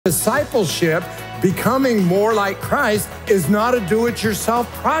Discipleship, becoming more like Christ, is not a do-it-yourself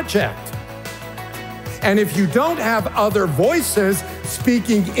project. And if you don't have other voices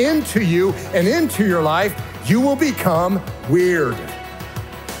speaking into you and into your life, you will become weird.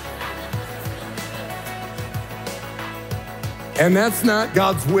 And that's not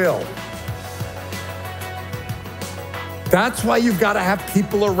God's will. That's why you've got to have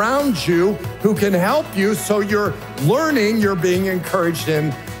people around you who can help you so you're learning, you're being encouraged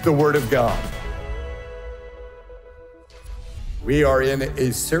in the Word of God. We are in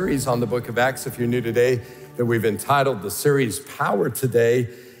a series on the book of Acts, if you're new today, that we've entitled the series Power Today,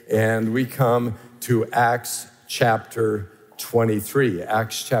 and we come to Acts chapter 23.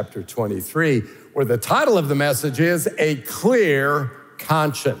 Acts chapter 23, where the title of the message is A Clear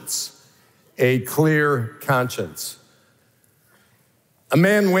Conscience. A Clear Conscience. A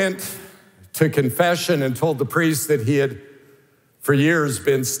man went to confession and told the priest that he had for years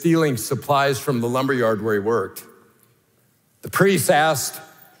been stealing supplies from the lumberyard where he worked. The priest asked,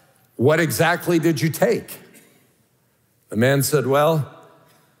 "What exactly did you take?" The man said, "Well,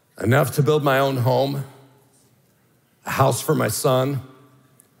 enough to build my own home, a house for my son,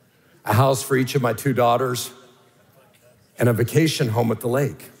 a house for each of my 2 daughters, and a vacation home at the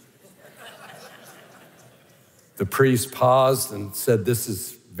lake." The priest paused and said, "This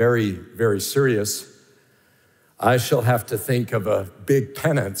is very, very serious. I shall have to think of a big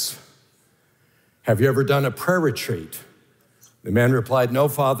penance. Have you ever done a prayer retreat?" The man replied, "No,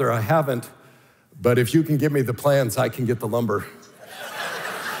 Father, I haven't, but if you can give me the plans, I can get the lumber."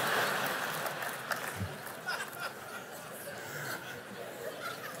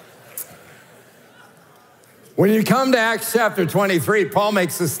 When you come to Acts chapter 23, Paul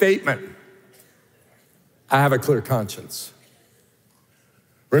makes a statement. I have a clear conscience.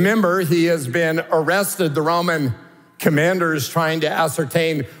 Remember, he has been arrested. The Roman commander is trying to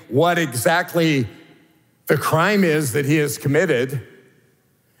ascertain what exactly the crime is that he has committed.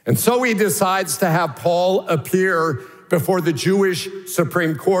 And so he decides to have Paul appear before the Jewish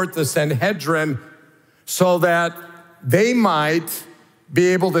Supreme Court, the Sanhedrin, so that they might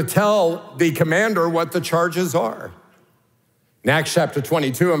be able to tell the commander what the charges are. In Acts chapter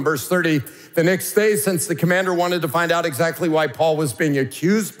 22 and verse 30, the next day, since the commander wanted to find out exactly why Paul was being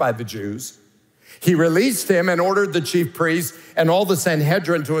accused by the Jews, he released him and ordered the chief priests and all the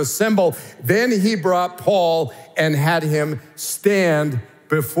Sanhedrin to assemble. Then he brought Paul and had him stand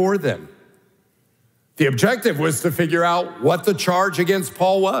before them. The objective was to figure out what the charge against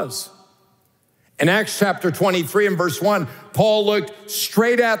Paul was. In Acts chapter 23 and verse 1, Paul looked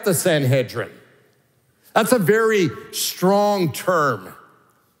straight at the Sanhedrin. That's a very strong term.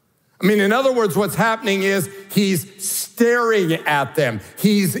 I mean, in other words, what's happening is he's staring at them.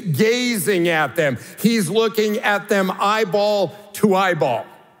 He's gazing at them. He's looking at them eyeball to eyeball.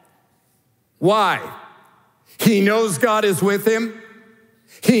 Why? He knows God is with him.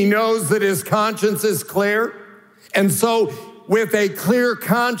 He knows that his conscience is clear. And so with a clear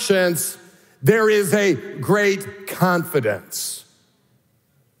conscience, there is a great confidence.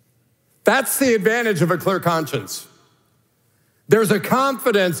 That's the advantage of a clear conscience. There's a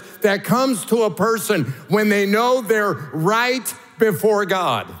confidence that comes to a person when they know they're right before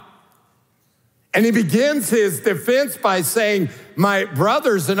God. And he begins his defense by saying, "My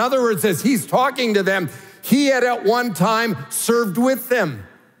brothers," in other words, as he's talking to them, he had at one time served with them.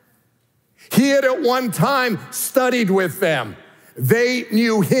 He had at one time studied with them. They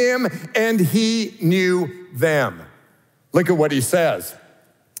knew him and he knew them. Look at what he says.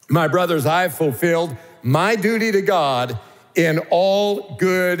 "My brothers, I have fulfilled my duty to God in all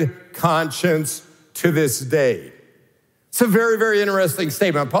good conscience to this day." It's a very, very interesting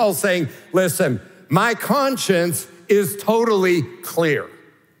statement. Paul's saying, listen, my conscience is totally clear.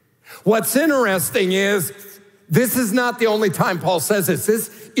 What's interesting is this is not the only time Paul says this. This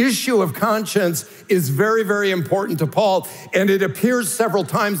issue of conscience is very, very important to Paul, and it appears several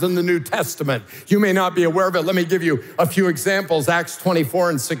times in the New Testament. You may not be aware of it. Let me give you a few examples. Acts 24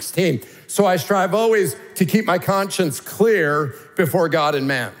 and 16. "So I strive always to keep my conscience clear before God and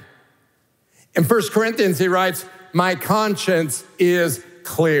man." In 1 Corinthians, he writes, "My conscience is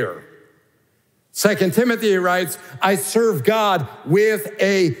clear." 2 Timothy, he writes, "I serve God with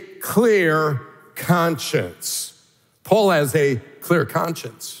a clear conscience." Paul has a clear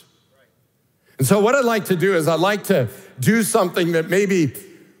conscience. And so what I'd like to do is I'd like to do something that maybe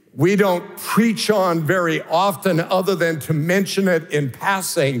we don't preach on very often other than to mention it in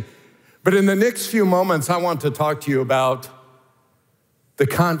passing. But in the next few moments, I want to talk to you about the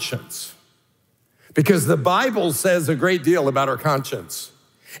conscience. Because the Bible says a great deal about our conscience.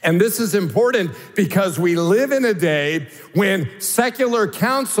 And this is important because we live in a day when secular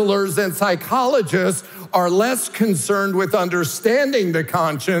counselors and psychologists are less concerned with understanding the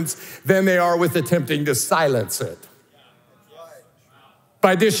conscience than they are with attempting to silence it.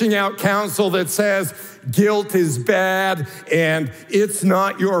 By dishing out counsel that says guilt is bad and it's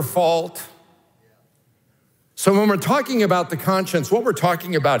not your fault. So when we're talking about the conscience, what we're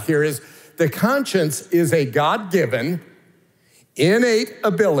talking about here is the conscience is a God-given, innate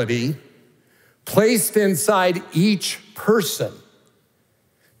ability placed inside each person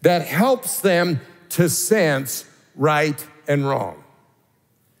that helps them to sense right and wrong.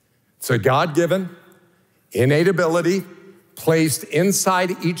 It's a God-given, innate ability placed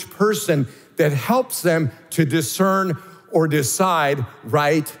inside each person that helps them to discern or decide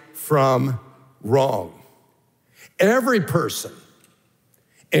right from wrong. Every person,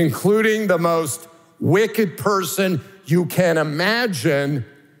 including the most wicked person you can imagine,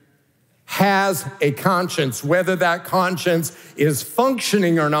 has a conscience. Whether that conscience is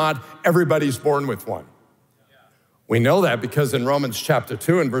functioning or not, everybody's born with one. We know that because in Romans chapter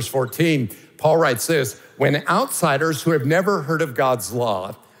 2 and verse 14, Paul writes this: when outsiders who have never heard of God's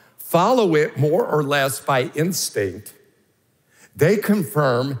law follow it more or less by instinct, they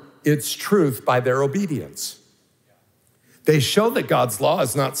confirm its truth by their obedience. They show that God's law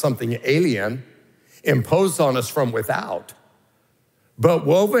is not something alien, imposed on us from without, but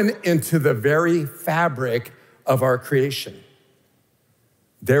woven into the very fabric of our creation.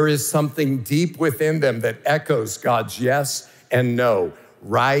 There is something deep within them that echoes God's yes and no,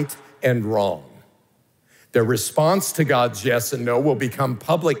 right and wrong. Their response to God's yes and no will become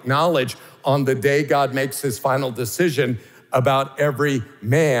public knowledge on the day God makes his final decision about every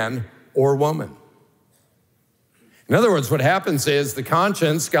man or woman. In other words, what happens is the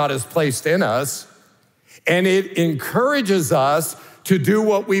conscience God has placed in us, and it encourages us to do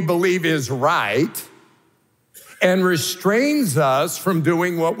what we believe is right and restrains us from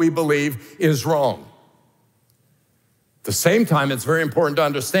doing what we believe is wrong. At the same time, it's very important to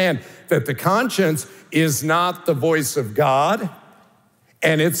understand that the conscience is not the voice of God,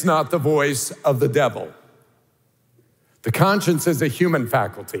 and it's not the voice of the devil. The conscience is a human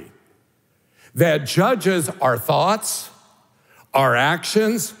faculty that judges our thoughts, our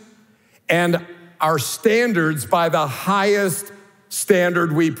actions, and our standards by the highest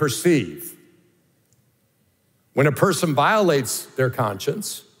standard we perceive. When a person violates their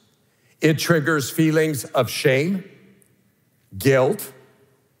conscience, it triggers feelings of shame, guilt,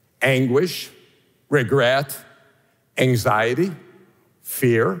 anguish, regret, anxiety,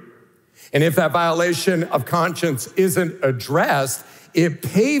 fear. And if that violation of conscience isn't addressed, it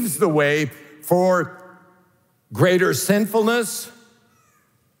paves the way for greater sinfulness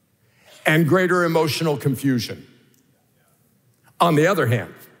and greater emotional confusion. On the other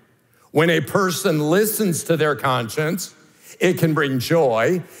hand, when a person listens to their conscience, it can bring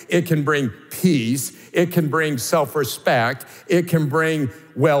joy, it can bring peace, it can bring self-respect, it can bring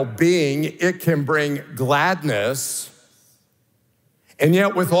well-being, it can bring gladness. And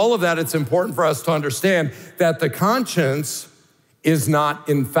yet with all of that, it's important for us to understand that the conscience is not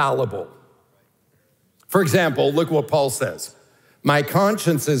infallible. For example, look what Paul says. My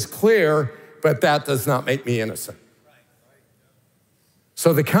conscience is clear, but that does not make me innocent.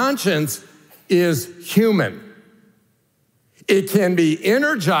 So the conscience is human. It can be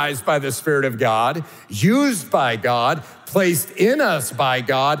energized by the Spirit of God, used by God, placed in us by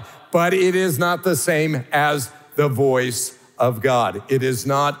God, but it is not the same as the voice of God. It is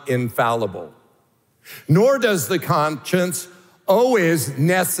not infallible. Nor does the conscience always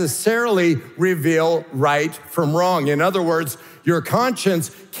necessarily reveal right from wrong. In other words, your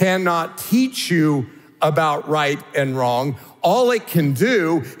conscience cannot teach you about right and wrong. All it can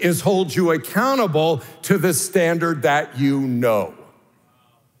do is hold you accountable to the standard that you know.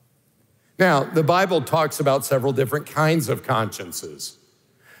 Now, the Bible talks about several different kinds of consciences.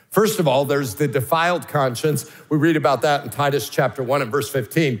 First of all, there's the defiled conscience. We read about that in Titus chapter 1 and verse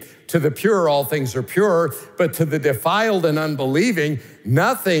 15. To the pure, all things are pure, but to the defiled and unbelieving,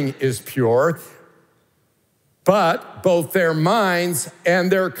 nothing is pure, but both their minds and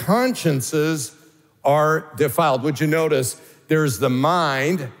their consciences are defiled. Would you notice there's the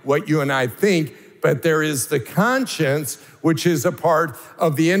mind, what you and I think, but there is the conscience, which is a part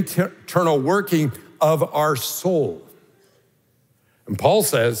of the internal working of our soul. And Paul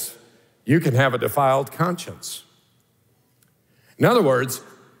says, you can have a defiled conscience. In other words,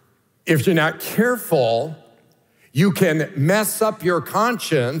 if you're not careful, you can mess up your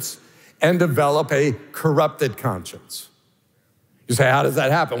conscience and develop a corrupted conscience. You say, how does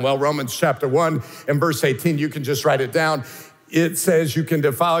that happen? Well, Romans chapter 1 and verse 18, you can just write it down. it says you can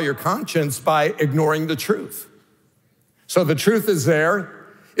defile your conscience by ignoring the truth. So the truth is there.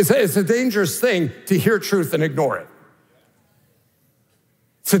 It's a dangerous thing to hear truth and ignore it.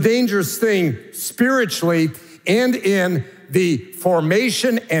 It's a dangerous thing spiritually and in the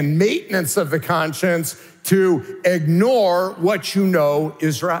formation and maintenance of the conscience to ignore what you know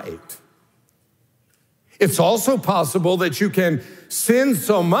is right. It's also possible that you can sin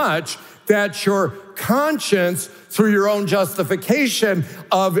so much that your conscience, through your own justification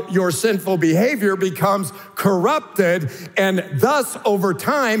of your sinful behavior, becomes corrupted and thus over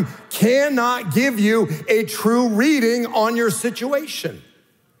time cannot give you a true reading on your situation.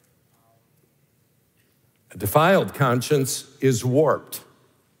 A defiled conscience is warped.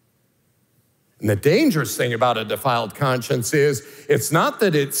 And the dangerous thing about a defiled conscience is it's not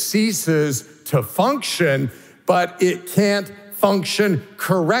that it ceases to function, but it can't function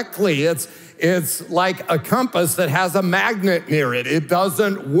correctly. It's like a compass that has a magnet near it. It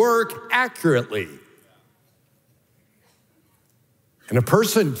doesn't work accurately. And a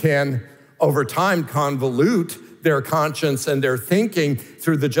person can, over time, convolute their conscience and their thinking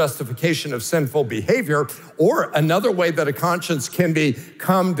through the justification of sinful behavior. Or another way that a conscience can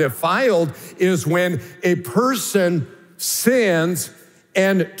become defiled is when a person sins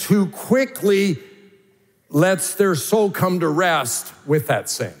and too quickly lets their soul come to rest with that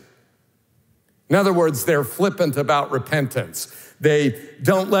sin. In other words, they're flippant about repentance. They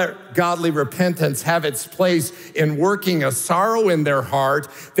don't let godly repentance have its place in working a sorrow in their heart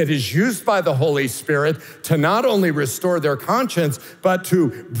that is used by the Holy Spirit to not only restore their conscience, but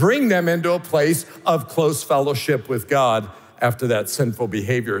to bring them into a place of close fellowship with God after that sinful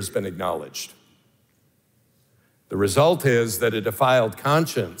behavior has been acknowledged. The result is that a defiled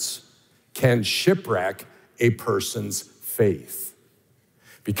conscience can shipwreck a person's faith.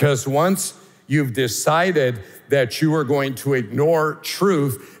 Because once you've decided that you are going to ignore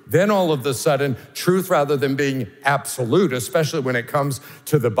truth, then all of a sudden, truth, rather than being absolute, especially when it comes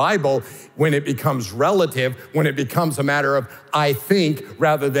to the Bible, when it becomes relative, when it becomes a matter of I think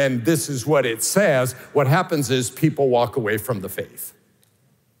rather than this is what it says, what happens is people walk away from the faith.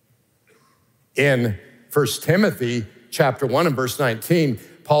 In 1 Timothy chapter 1 and verse 19,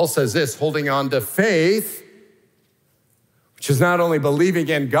 Paul says this, holding on to faith, which is not only believing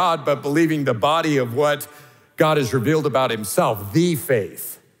in God, but believing the body of what God has revealed about himself, the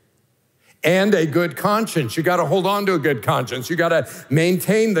faith, and a good conscience. You got to hold on to a good conscience. You got to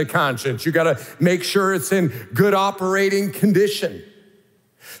maintain the conscience. You got to make sure it's in good operating condition.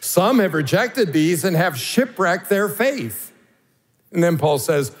 Some have rejected these and have shipwrecked their faith. And then Paul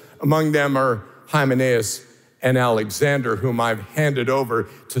says, among them are Hymenaeus and Alexander, whom I've handed over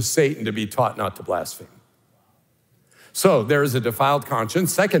to Satan to be taught not to blaspheme. So there's a defiled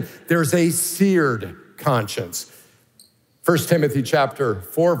conscience. Second, there's a seared conscience. 1 Timothy chapter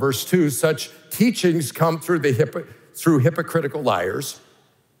 4, verse 2, such teachings come through hypocritical liars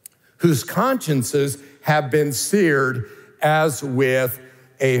whose consciences have been seared as with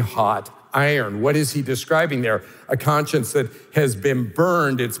a hot iron. What is he describing there? A conscience that has been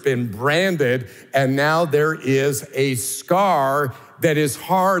burned, it's been branded, and now there is a scar that is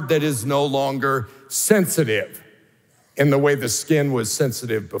hard, that is no longer sensitive in the way the skin was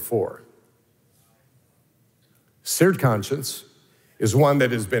sensitive before. Seared conscience is one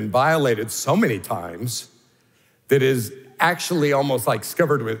that has been violated so many times that is actually almost like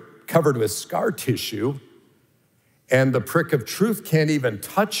covered with scar tissue, and the prick of truth can't even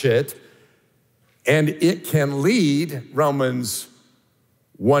touch it, and it can lead, Romans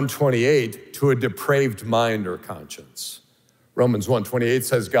 1:28, to a depraved mind or conscience. Romans 1:28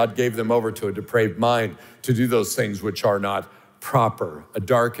 says God gave them over to a depraved mind to do those things which are not proper, a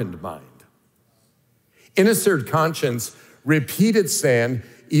darkened mind. In a seared conscience, repeated sin,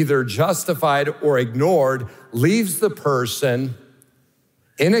 either justified or ignored, leaves the person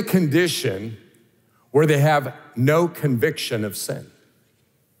in a condition where they have no conviction of sin.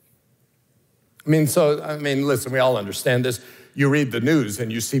 Listen, we all understand this. You read the news and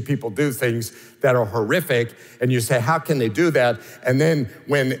you see people do things that are horrific and you say, how can they do that? And then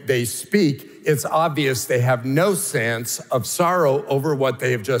when they speak, it's obvious they have no sense of sorrow over what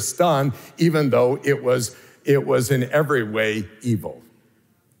they have just done, even though it was in every way evil.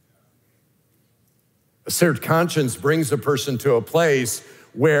 A seared conscience brings a person to a place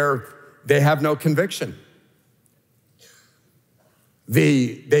where they have no conviction.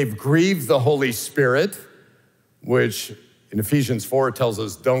 They've grieved the Holy Spirit, which in Ephesians 4 tells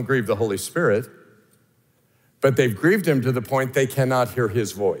us don't grieve the Holy Spirit, but they've grieved him to the point they cannot hear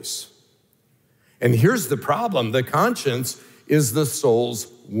his voice. And here's the problem. The conscience is the soul's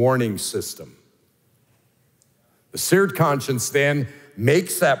warning system. The seared conscience then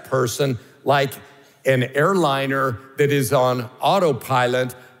makes that person like an airliner that is on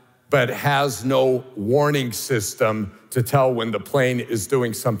autopilot but has no warning system to tell when the plane is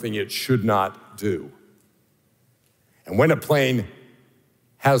doing something it should not do. And when a plane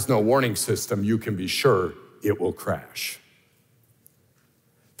has no warning system, you can be sure it will crash.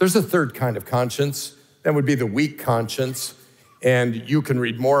 There's a third kind of conscience. That would be the weak conscience. And you can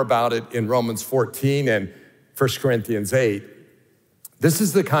read more about it in Romans 14 and 1 Corinthians 8. This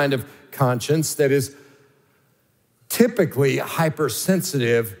is the kind of conscience that is typically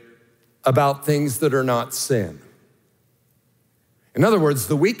hypersensitive about things that are not sin. In other words,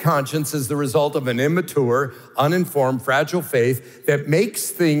 the weak conscience is the result of an immature, uninformed, fragile faith that makes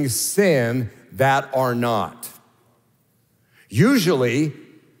things sin that are not. Usually,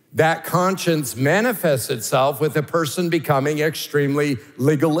 that conscience manifests itself with a person becoming extremely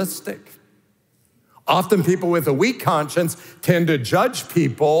legalistic. Often people with a weak conscience tend to judge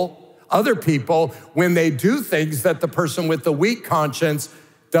other people, when they do things that the person with the weak conscience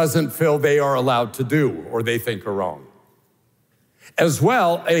doesn't feel they are allowed to do or they think are wrong. As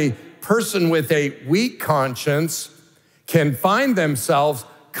well, a person with a weak conscience can find themselves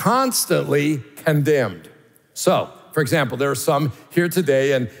constantly condemned. So, for example, there are some here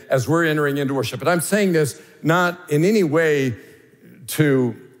today, and as we're entering into worship, and I'm saying this not in any way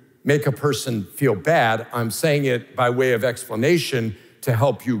to make a person feel bad. I'm saying it by way of explanation to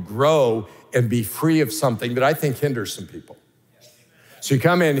help you grow and be free of something that I think hinders some people. So you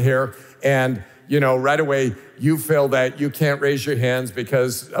come in here and, right away you feel that you can't raise your hands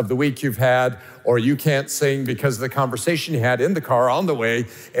because of the week you've had, or you can't sing because of the conversation you had in the car on the way.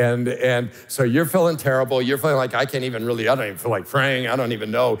 And so you're feeling terrible. You're feeling like, I don't even feel like praying. I don't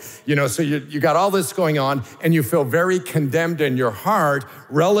even know. So you got all this going on and you feel very condemned in your heart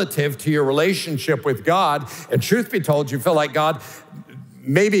relative to your relationship with God. And truth be told, you feel like God,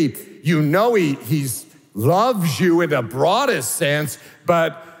 maybe he loves you in the broadest sense,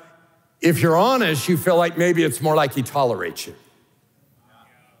 but if you're honest, you feel like maybe it's more like he tolerates you.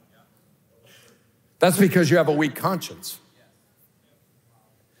 That's because you have a weak conscience.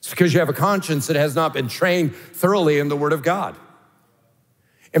 It's because you have a conscience that has not been trained thoroughly in the Word of God.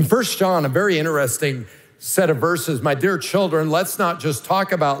 In 1 John, a very interesting set of verses, my dear children, let's not just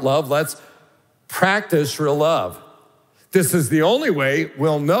talk about love, let's practice real love. This is the only way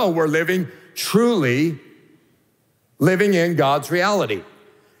we'll know we're truly living in God's reality.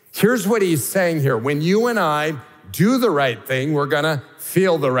 Here's what he's saying here. When you and I do the right thing, we're gonna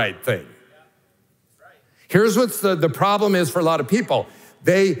feel the right thing. Here's what the problem is for a lot of people.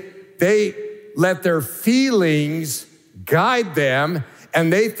 They let their feelings guide them,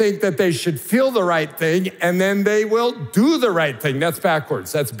 and they think that they should feel the right thing, and then they will do the right thing. That's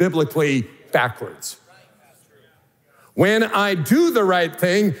backwards. That's biblically backwards. When I do the right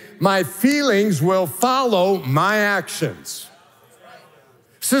thing, my feelings will follow my actions.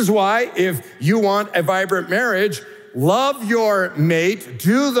 This is why if you want a vibrant marriage, love your mate,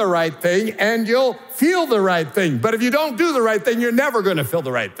 do the right thing, and you'll feel the right thing. But if you don't do the right thing, you're never gonna feel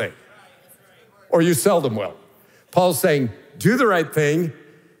the right thing. Or you seldom will. Paul's saying, do the right thing,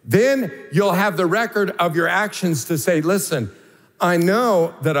 then you'll have the record of your actions to say, listen, I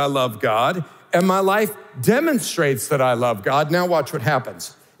know that I love God, and my life demonstrates that I love God. Now watch what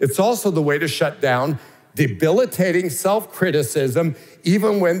happens. It's also the way to shut down debilitating self-criticism,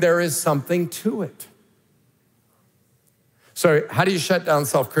 even when there is something to it. So how do you shut down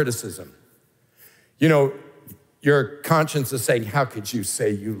self-criticism? Your conscience is saying, how could you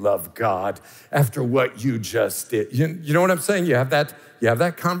say you love God after what you just did? You know what I'm saying? You have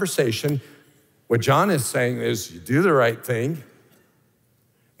that conversation. What John is saying is, you do the right thing.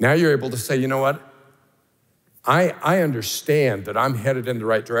 Now you're able to say, you know what? I understand that I'm headed in the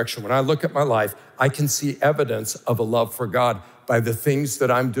right direction. When I look at my life, I can see evidence of a love for God by the things that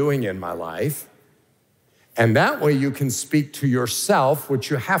I'm doing in my life. And that way you can speak to yourself,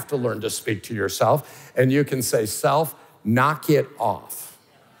 which you have to learn to speak to yourself, and you can say, self, knock it off.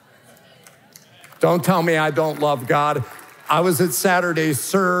 Don't tell me I don't love God. I was at Saturday's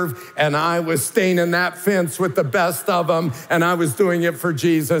Serve, and I was staining that fence with the best of them, and I was doing it for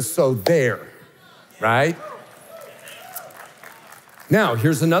Jesus, so there, right? Now,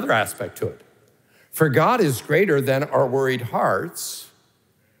 here's another aspect to it. For God is greater than our worried hearts,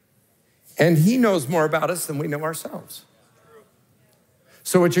 and he knows more about us than we know ourselves.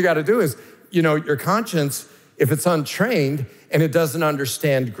 So what you gotta do is, your conscience, if it's untrained and it doesn't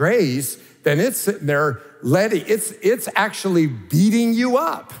understand grace, then it's sitting there it's actually beating you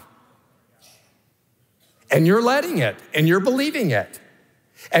up. And you're letting it, and you're believing it.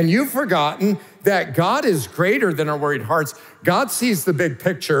 And you've forgotten that God is greater than our worried hearts. God sees the big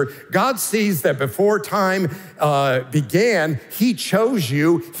picture. God sees that before time began, he chose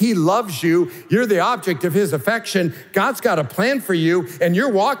you. He loves you. You're the object of his affection. God's got a plan for you, and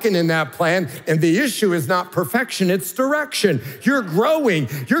you're walking in that plan. And the issue is not perfection, it's direction. You're growing.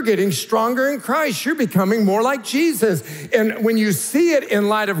 You're getting stronger in Christ. You're becoming more like Jesus. And when you see it in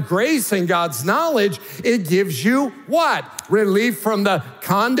light of grace and God's knowledge, it gives you what? Relief from the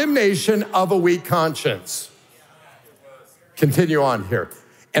condemnation of a weak conscience. Continue on here.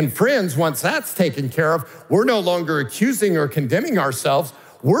 And friends, once that's taken care of, we're no longer accusing or condemning ourselves.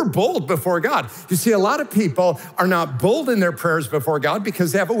 We're bold before God. You see, a lot of people are not bold in their prayers before God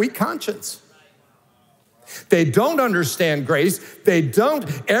because they have a weak conscience. They don't understand grace. They don't.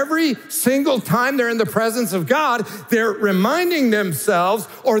 Every single time they're in the presence of God, they're reminding themselves,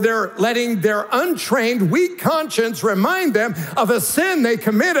 or they're letting their untrained, weak conscience remind them of a sin they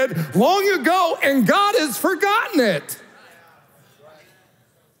committed long ago, and God has forgotten it.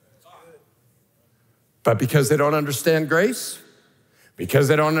 But because they don't understand grace, because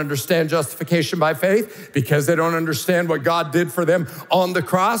they don't understand justification by faith, because they don't understand what God did for them on the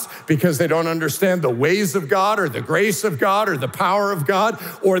cross, because they don't understand the ways of God or the grace of God or the power of God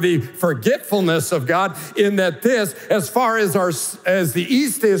or the forgetfulness of God, in that this, as far as the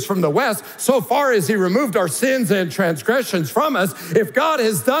east is from the west, so far as he removed our sins and transgressions from us. If God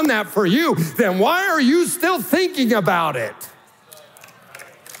has done that for you, then why are you still thinking about it?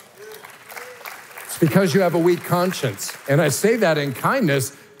 Because you have a weak conscience. And I say that in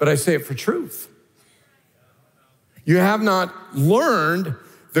kindness, but I say it for truth. You have not learned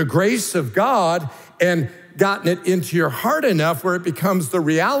the grace of God and gotten it into your heart enough where it becomes the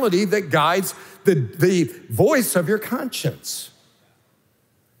reality that guides the voice of your conscience.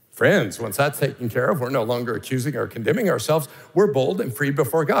 Friends, once that's taken care of, we're no longer accusing or condemning ourselves. We're bold and free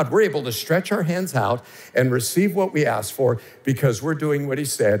before God. We're able to stretch our hands out and receive what we ask for because we're doing what he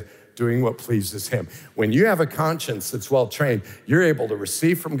said, doing what pleases him. When you have a conscience that's well-trained, you're able to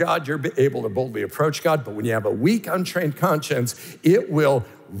receive from God, you're able to boldly approach God, but when you have a weak, untrained conscience, it will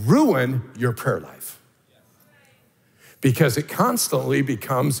ruin your prayer life. Because it constantly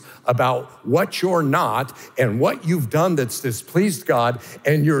becomes about what you're not and what you've done that's displeased God,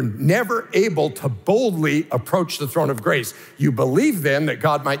 and you're never able to boldly approach the throne of grace. You believe then that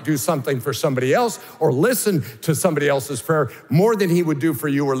God might do something for somebody else or listen to somebody else's prayer more than he would do for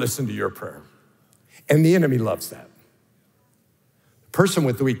you or listen to your prayer. And the enemy loves that. The person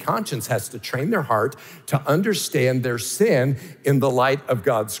with the weak conscience has to train their heart to understand their sin in the light of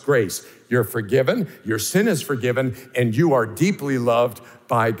God's grace. You're forgiven, your sin is forgiven, and you are deeply loved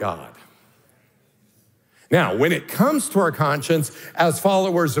by God. Now, when it comes to our conscience as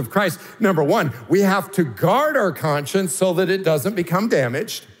followers of Christ, number one, we have to guard our conscience so that it doesn't become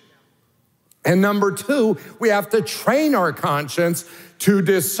damaged. And number two, we have to train our conscience to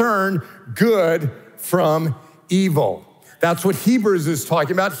discern good from evil. That's what Hebrews is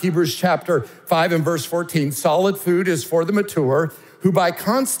talking about. Hebrews chapter 5 and verse 14. Solid food is for the mature, who by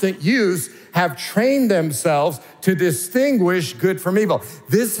constant use have trained themselves to distinguish good from evil.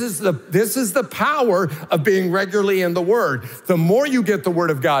 This is the power of being regularly in the Word. The more you get the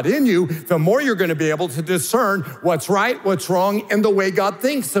Word of God in you, the more you're going to be able to discern what's right, what's wrong, and the way God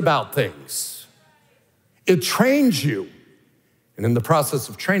thinks about things. It trains you, and in the process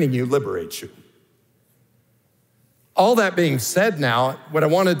of training you, liberates you. All that being said now, what I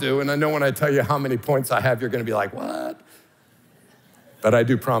want to do, and I know when I tell you how many points I have, you're going to be like, what? But I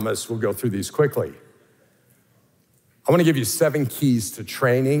do promise we'll go through these quickly. I want to give you 7 keys to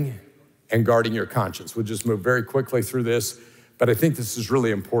training and guarding your conscience. We'll just move very quickly through this, but I think this is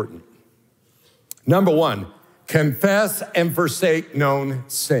really important. Number 1, confess and forsake known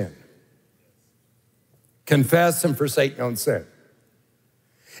sin. Confess and forsake known sin.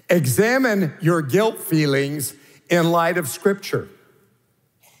 Examine your guilt feelings in light of Scripture.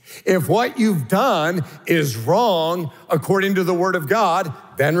 If what you've done is wrong according to the Word of God,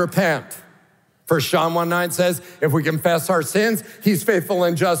 then repent. 1 John 1:9 says, if we confess our sins, he's faithful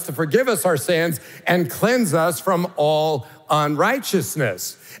and just to forgive us our sins and cleanse us from all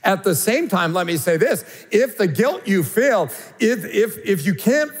unrighteousness. At the same time, let me say this, if the guilt you feel, if you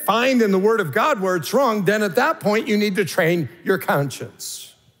can't find in the Word of God where it's wrong, then at that point you need to train your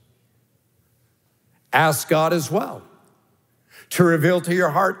conscience. Ask God as well to reveal to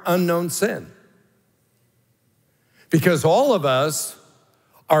your heart unknown sin. Because all of us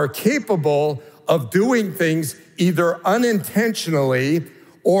are capable of doing things either unintentionally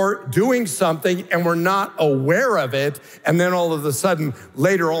or doing something and we're not aware of it, and then all of a sudden,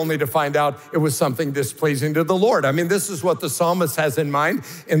 later only to find out it was something displeasing to the Lord. I mean, this is what the psalmist has in mind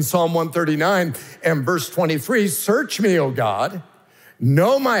in Psalm 139 and verse 23. Search me, O God,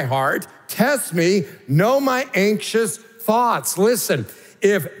 know my heart, test me, know my anxious thoughts. Listen,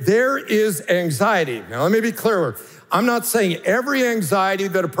 if there is anxiety, now let me be clearer. I'm not saying every anxiety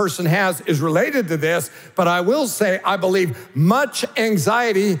that a person has is related to this, but I will say I believe much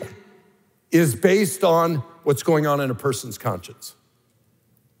anxiety is based on what's going on in a person's conscience.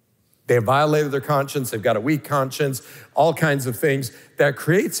 They have violated their conscience, they've got a weak conscience, all kinds of things that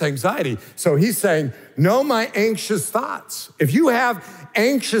creates anxiety. So he's saying, know my anxious thoughts. If you have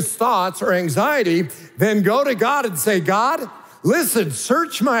anxious thoughts or anxiety, then go to God and say, God, listen,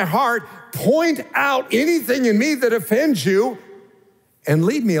 search my heart, point out anything in me that offends you, and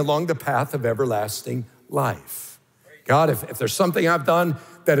lead me along the path of everlasting life. God, if there's something I've done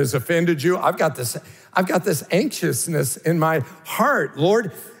that has offended you, I've got this anxiousness in my heart.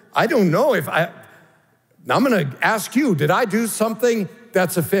 Lord, I don't know if I'm gonna ask you, did I do something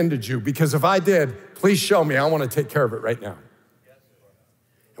that's offended you? Because if I did, please show me. I wanna take care of it right now.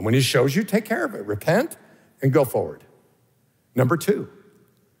 And when he shows you, take care of it. Repent and go forward. Number 2,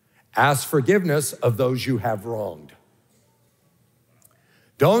 ask forgiveness of those you have wronged.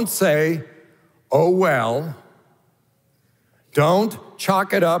 Don't say, oh, well. Don't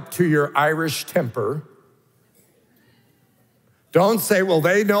chalk it up to your Irish temper. Don't say, well,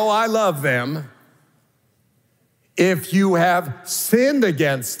 they know I love them. If you have sinned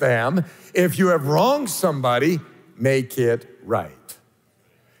against them, if you have wronged somebody, make it right.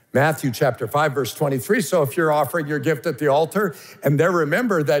 Matthew chapter 5, verse 23. So if you're offering your gift at the altar and there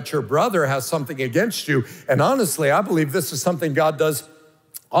remember that your brother has something against you, and honestly, I believe this is something God does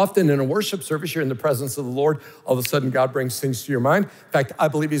often in a worship service. You're in the presence of the Lord. All of a sudden, God brings things to your mind. In fact, I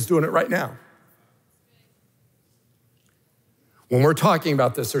believe he's doing it right now. When we're talking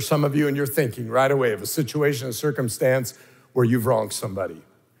about this, there's some of you and you're thinking right away of a situation, a circumstance where you've wronged somebody.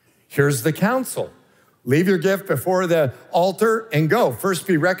 Here's the counsel. Leave your gift before the altar and go. First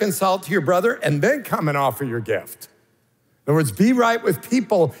be reconciled to your brother and then come and offer your gift. In other words, be right with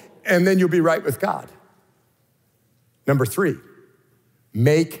people and then you'll be right with God. Number 3,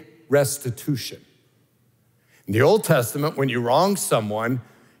 make restitution. In the Old Testament, when you wronged someone,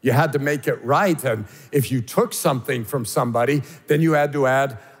 you had to make it right. And if you took something from somebody, then you had to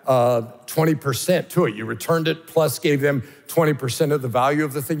add 20% to it. You returned it plus gave them 20% of the value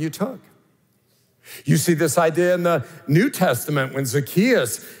of the thing you took. You see this idea in the New Testament when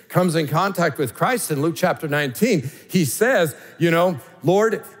Zacchaeus comes in contact with Christ in Luke chapter 19. He says,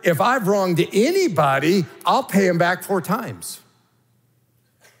 Lord, if I've wronged anybody, I'll pay him back 4 times.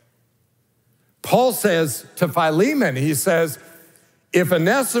 Paul says to Philemon, he says, if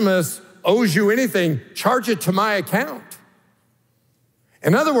Onesimus owes you anything, charge it to my account.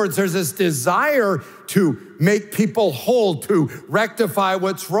 In other words, there's this desire to make people whole, to rectify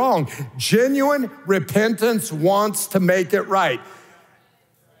what's wrong. Genuine repentance wants to make it right.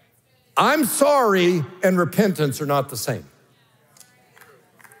 I'm sorry and repentance are not the same.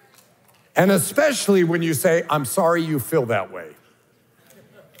 And especially when you say, I'm sorry you feel that way.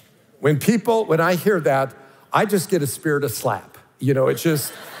 When I hear that, I just get a spirit of slap. It's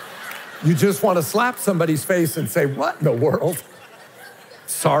just, you just want to slap somebody's face and say, what in the world?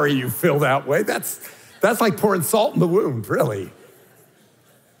 Sorry you feel that way. That's like pouring salt in the wound, really.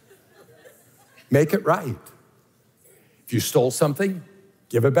 Make it right. If you stole something,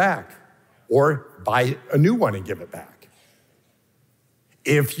 give it back. Or buy a new one and give it back.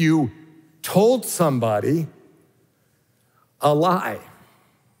 If you told somebody a lie,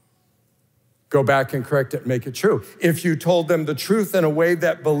 go back and correct it and make it true. If you told them the truth in a way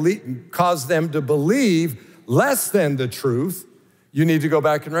that caused them to believe less than the truth, you need to go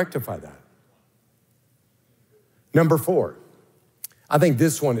back and rectify that. Number 4, I think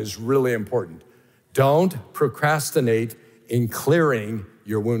this one is really important. Don't procrastinate in clearing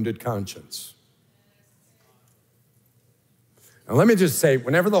your wounded conscience. Now, let me just say,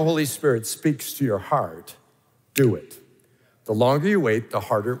 whenever the Holy Spirit speaks to your heart, do it. The longer you wait, the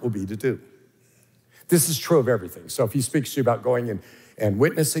harder it will be to do. This is true of everything. So if he speaks to you about going and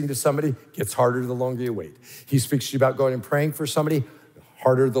witnessing to somebody, it gets harder the longer you wait. He speaks to you about going and praying for somebody,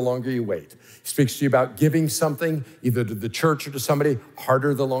 harder the longer you wait. He speaks to you about giving something, either to the church or to somebody,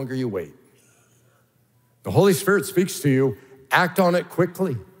 harder the longer you wait. The Holy Spirit speaks to you, act on it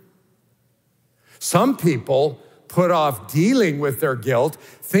quickly. Some people put off dealing with their guilt,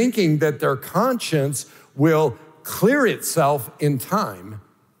 thinking that their conscience will clear itself in time,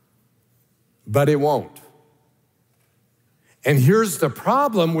 but it won't. And here's the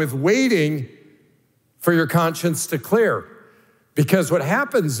problem with waiting for your conscience to clear. Because what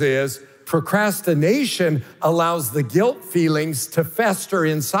happens is procrastination allows the guilt feelings to fester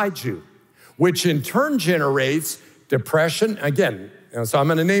inside you, which in turn generates depression. Again, so I'm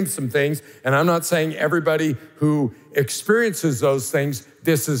gonna name some things, and I'm not saying everybody who experiences those things,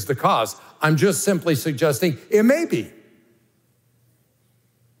 this is the cause. I'm just simply suggesting it may be.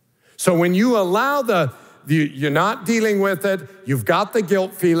 So when you allow you're not dealing with it, you've got the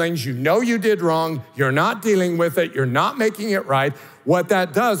guilt feelings, you know you did wrong, you're not dealing with it, you're not making it right, what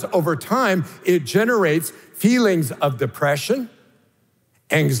that does over time, it generates feelings of depression,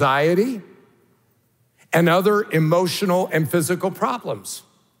 anxiety, and other emotional and physical problems.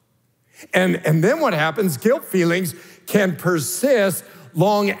 And then what happens, guilt feelings can persist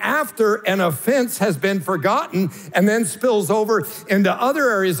long after an offense has been forgotten and then spills over into other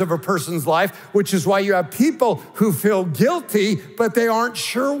areas of a person's life, which is why you have people who feel guilty, but they aren't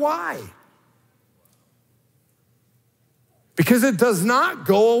sure why. Because it does not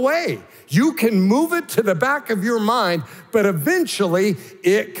go away. You can move it to the back of your mind, but eventually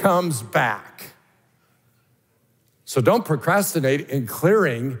it comes back. So don't procrastinate in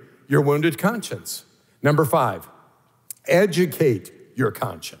clearing your wounded conscience. Number 5, educate your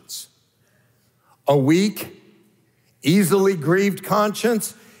conscience. A weak, easily grieved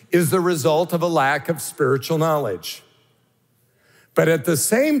conscience is the result of a lack of spiritual knowledge. But at the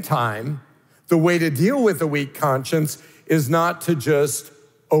same time, the way to deal with a weak conscience is not to just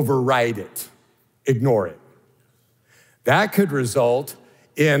override it, ignore it. That could result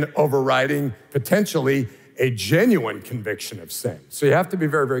in overriding potentially a genuine conviction of sin. So you have to be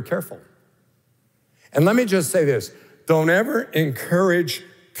very, very careful. And let me just say this. Don't ever encourage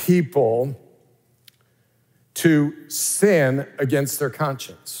people to sin against their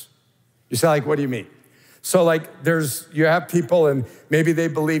conscience. You say, like, what do you mean? So like you have people and maybe they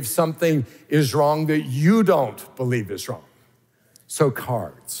believe something is wrong that you don't believe is wrong. So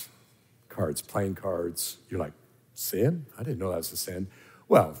cards, playing cards. You're like, sin? I didn't know that was a sin.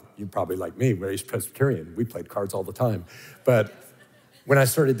 Well, you're probably like me, raised Presbyterian. We played cards all the time. But when I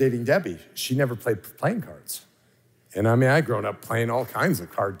started dating Debbie, she never played playing cards. And I mean, I'd grown up playing all kinds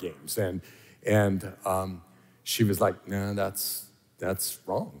of card games. And she was like, no, that's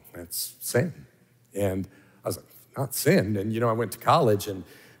wrong. That's sin. And I was like, not sin. And, I went to college and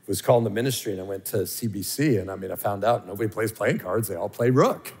was called in the ministry, and I went to CBC. And I mean, I found out nobody plays playing cards. They all play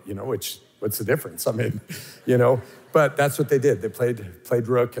rook, what's the difference? I mean, but that's what they did. They played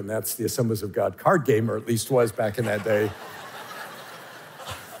rook, and that's the Assemblies of God card game, or at least was back in that day.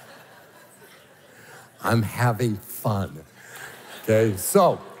 I'm having fun, okay?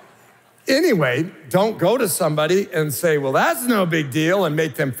 So anyway, don't go to somebody and say, well, that's no big deal, and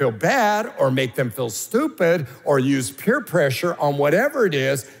make them feel bad or make them feel stupid or use peer pressure on whatever it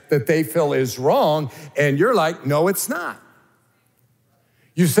is that they feel is wrong. And you're like, no, it's not.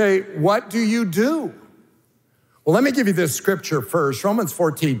 You say, what do you do? Well, let me give you this scripture first, Romans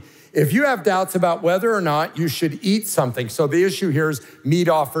 14. If you have doubts about whether or not you should eat something, so the issue here is meat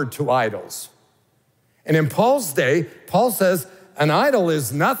offered to idols. And in Paul's day, Paul says, an idol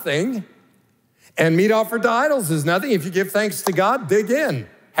is nothing, and meat offered to idols is nothing. If you give thanks to God, dig in,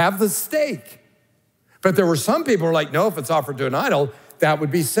 have the steak. But there were some people who were like, no, if it's offered to an idol, that would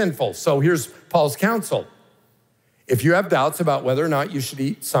be sinful. So here's Paul's counsel. If you have doubts about whether or not you should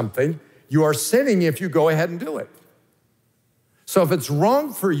eat something, you are sinning if you go ahead and do it. So if it's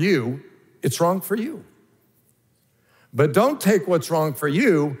wrong for you, it's wrong for you. But don't take what's wrong for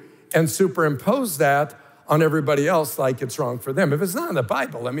you and superimpose that on everybody else like it's wrong for them. If it's not in the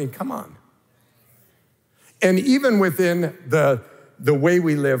Bible, I mean, come on. And even within the way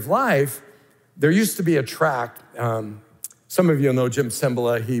we live life, there used to be a tract. Some of you know Jim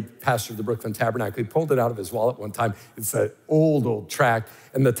Cymbala. He pastored the Brooklyn Tabernacle. He pulled it out of his wallet one time. It's an old tract.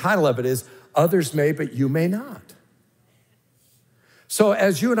 And the title of it is, Others May, But You May Not. So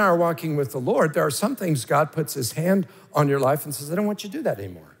as you and I are walking with the Lord, there are some things God puts his hand on your life and says, I don't want you to do that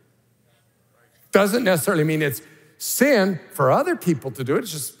anymore. Doesn't necessarily mean it's sin for other people to do it.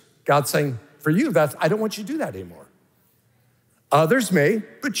 It's just God saying, for you, I don't want you to do that anymore. Others may,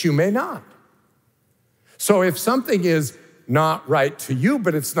 but you may not. So if something is not right to you,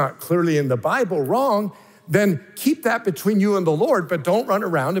 but it's not clearly in the Bible wrong, then keep that between you and the Lord, but don't run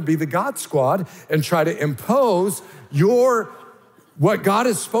around and be the God squad and try to impose what God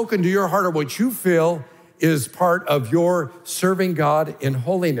has spoken to your heart or what you feel is part of your serving God in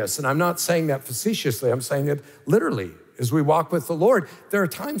holiness. And I'm not saying that facetiously, I'm saying it literally. As we walk with the Lord, there are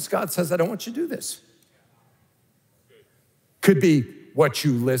times God says, I don't want you to do this. Could be what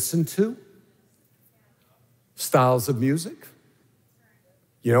you listen to. styles of music.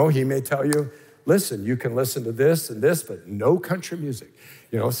 You know, he may tell you, listen, you can listen to this and this, but no country music.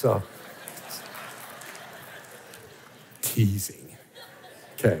 You know, so teasing.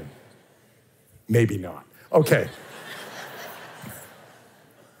 Okay, maybe not. Okay.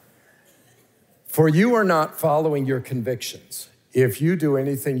 For you are not following your convictions. If you do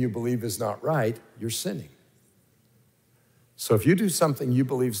anything you believe is not right, you're sinning. So if you do something you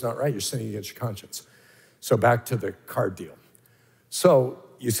believe is not right, you're sinning against your conscience. So back to the card deal. So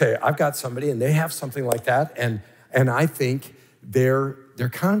you say, I've got somebody and they have something like that, and I think their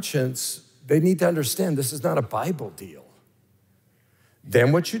conscience, they need to understand this is not a Bible deal.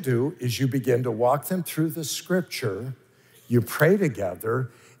 Then what you do is you begin to walk them through the scripture, you pray together,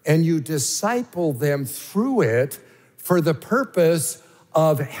 and you disciple them through it for the purpose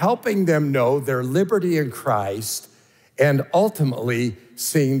of helping them know their liberty in Christ and ultimately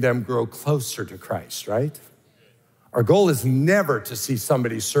seeing them grow closer to Christ, right? Our goal is never to see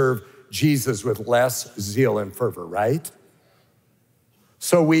somebody serve Jesus with less zeal and fervor, right?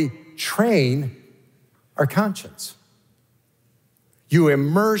 So we train our conscience. You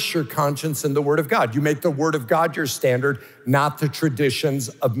immerse your conscience in the Word of God. You make the Word of God your standard, not the traditions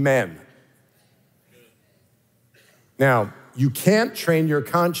of men. Now, you can't train your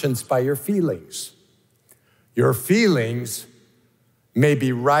conscience by your feelings. Your feelings may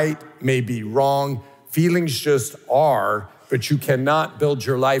be right, may be wrong. Feelings just are, but you cannot build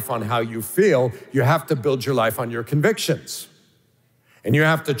your life on how you feel. You have to build your life on your convictions. And you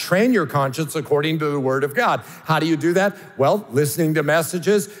have to train your conscience according to the Word of God. How do you do that? Well, listening to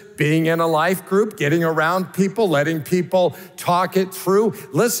messages, being in a life group, getting around people, letting people talk it through.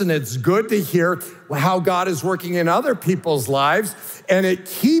 Listen, it's good to hear how God is working in other people's lives, and it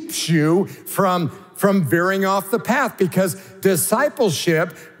keeps you from veering off the path, because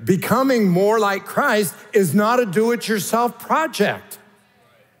discipleship, becoming more like Christ, is not a do-it-yourself project.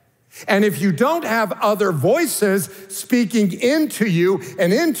 And if you don't have other voices speaking into you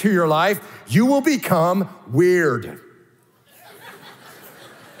and into your life, you will become weird.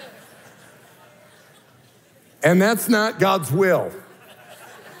 And that's not God's will.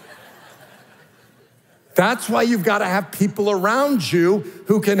 That's why you've got to have people around you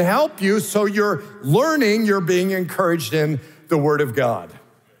who can help you, so you're learning, you're being encouraged in the Word of God.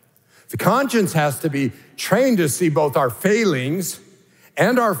 The conscience has to be trained to see both our failings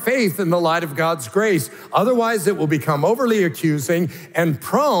and our faith in the light of God's grace. Otherwise, it will become overly accusing and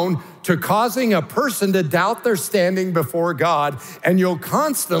prone to causing a person to doubt their standing before God, and you'll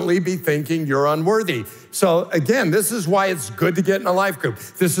constantly be thinking you're unworthy. So again, this is why it's good to get in a life group.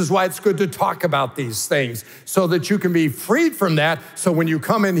 This is why it's good to talk about these things, so that you can be freed from that, so when you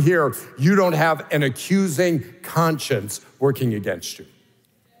come in here, you don't have an accusing conscience working against you.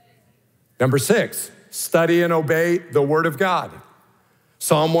 Number 6, study and obey the Word of God.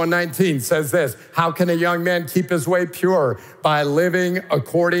 Psalm 119 says this: how can a young man keep his way pure? By living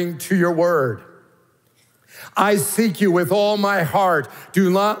according to your word. I seek you with all my heart. Do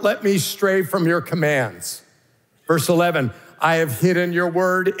not let me stray from your commands. Verse 11, I have hidden your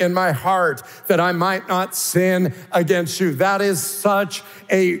word in my heart that I might not sin against you. That is such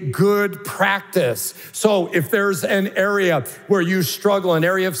a good practice. So if there's an area where you struggle, an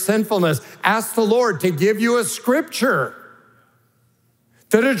area of sinfulness, ask the Lord to give you a scripture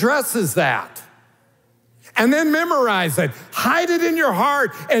that addresses that. And then memorize it. Hide it in your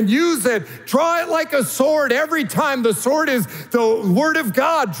heart and use it. Draw it like a sword every time. The sword is the Word of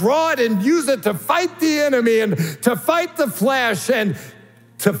God. Draw it and use it to fight the enemy and to fight the flesh and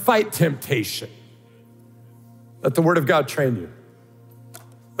to fight temptation. Let the Word of God train you.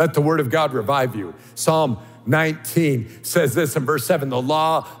 Let the Word of God revive you. Psalm 19 says this in verse 7, the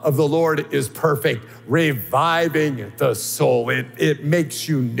law of the Lord is perfect, reviving the soul. It makes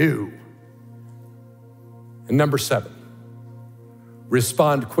you new. And number 7,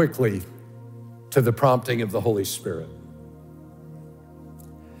 respond quickly to the prompting of the Holy Spirit.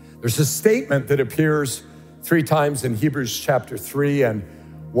 There's a statement that appears 3 times in Hebrews chapter 3 and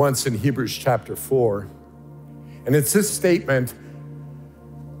once in Hebrews chapter 4. And it's this statement.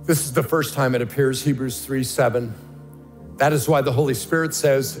 This is the first time it appears, Hebrews 3:7. That is why the Holy Spirit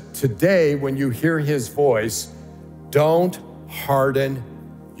says, today when you hear his voice, don't harden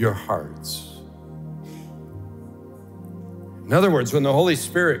your hearts. In other words, when the Holy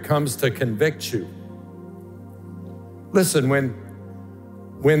Spirit comes to convict you, listen,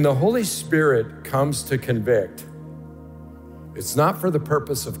 when the Holy Spirit comes to convict, it's not for the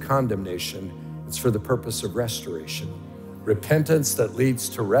purpose of condemnation, it's for the purpose of restoration. Repentance that leads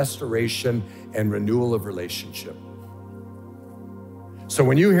to restoration and renewal of relationship. So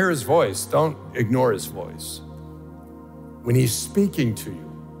when you hear his voice, don't ignore his voice. When he's speaking to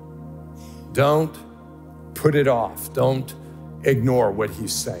you, don't put it off. Don't ignore what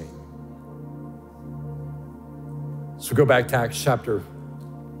he's saying. So go back to Acts chapter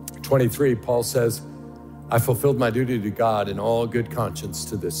 23. Paul says, I fulfilled my duty to God in all good conscience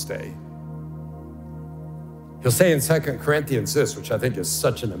to this day. He'll say in 2 Corinthians this, which I think is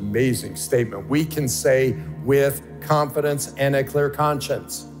such an amazing statement. We can say with confidence and a clear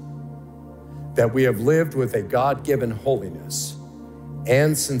conscience that we have lived with a God-given holiness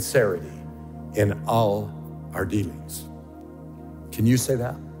and sincerity in all our dealings. Can you say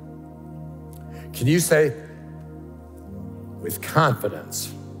that? Can you say with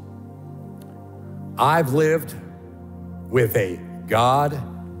confidence, I've lived with a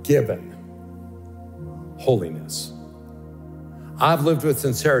God-given holiness. I've lived with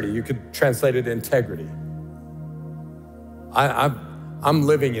sincerity. You could translate it integrity. I'm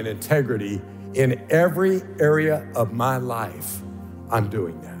living in integrity in every area of my life. I'm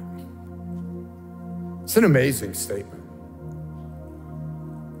doing that. It's an amazing statement.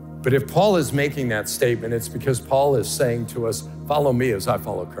 But if Paul is making that statement, it's because Paul is saying to us, follow me as I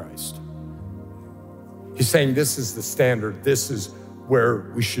follow Christ. He's saying this is the standard. This is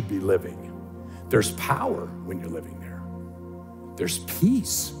where we should be living. There's power when you're living there. There's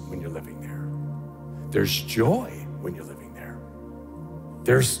peace when you're living there. There's joy when you're living there.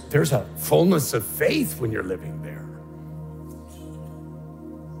 There's a fullness of faith when you're living there.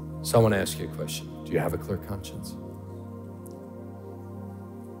 So I want to ask you a question. Do you have a clear conscience?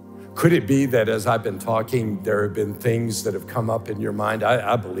 Could it be that as I've been talking, there have been things that have come up in your mind?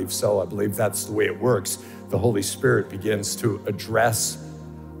 I believe so. I believe that's the way it works. The Holy Spirit begins to address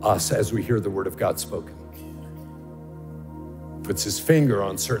us as we hear the word of God spoken. Puts his finger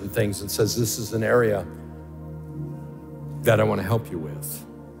on certain things and says, this is an area that I want to help you with.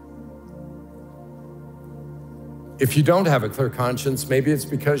 If you don't have a clear conscience, maybe it's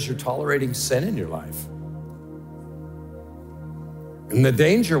because you're tolerating sin in your life. And the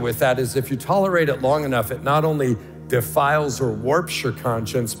danger with that is if you tolerate it long enough, it not only defiles or warps your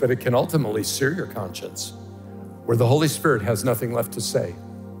conscience, but it can ultimately sear your conscience, where the Holy Spirit has nothing left to say.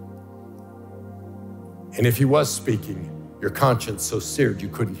 And if he was speaking, your conscience so seared you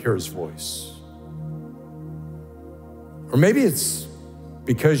couldn't hear his voice. Or maybe it's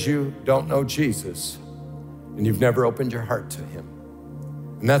because you don't know Jesus and you've never opened your heart to him.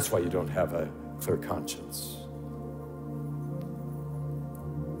 And that's why you don't have a clear conscience.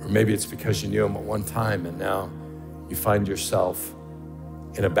 Or maybe it's because you knew him at one time and now you find yourself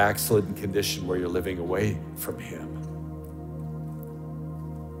in a backslidden condition where you're living away from him.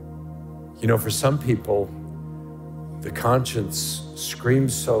 You know, for some people, the conscience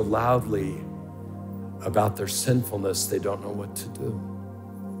screams so loudly about their sinfulness, they don't know what to do.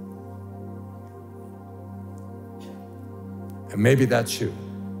 And maybe that's you.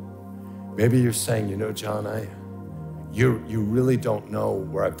 Maybe you're saying, you know, John, you really don't know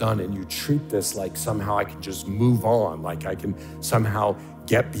where I've done, and you treat this like somehow I can just move on, like I can somehow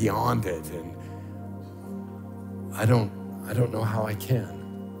get beyond it, and I don't know how I can.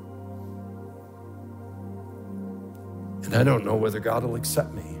 And I don't know whether God will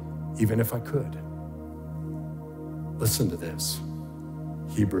accept me, even if I could. Listen to this,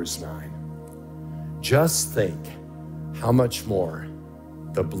 Hebrews 9. Just think how much more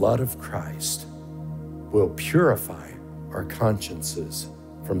the blood of Christ will purify our consciences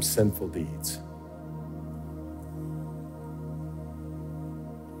from sinful deeds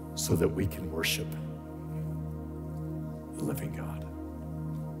so that we can worship the living God.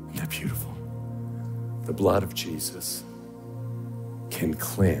 Isn't that beautiful? The blood of Jesus can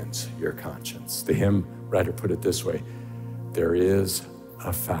cleanse your conscience. The hymn writer put it this way: there is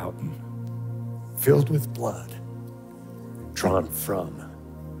a fountain filled with blood drawn from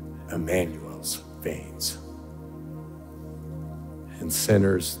Emmanuel's veins. And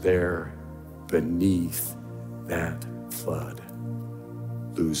sinners there beneath that flood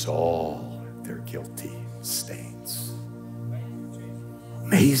lose all their guilty stains.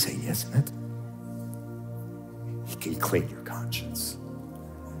 Amazing, isn't it? He can clean your conscience.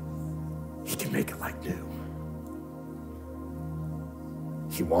 He can make it like new.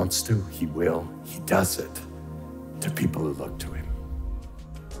 He wants to, he will, he does it to people who look to him.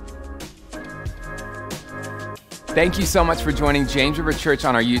 Thank you so much for joining James River Church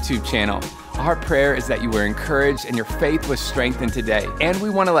on our YouTube channel. Our prayer is that you were encouraged and your faith was strengthened today. And we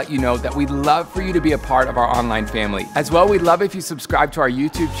want to let you know that we'd love for you to be a part of our online family. As well, we'd love if you subscribe to our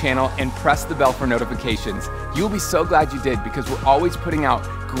YouTube channel and press the bell for notifications. You'll be so glad you did, because we're always putting out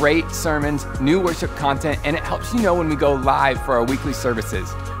great sermons, new worship content, and it helps you know when we go live for our weekly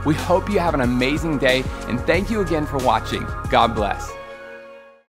services. We hope you have an amazing day, and thank you again for watching. God bless.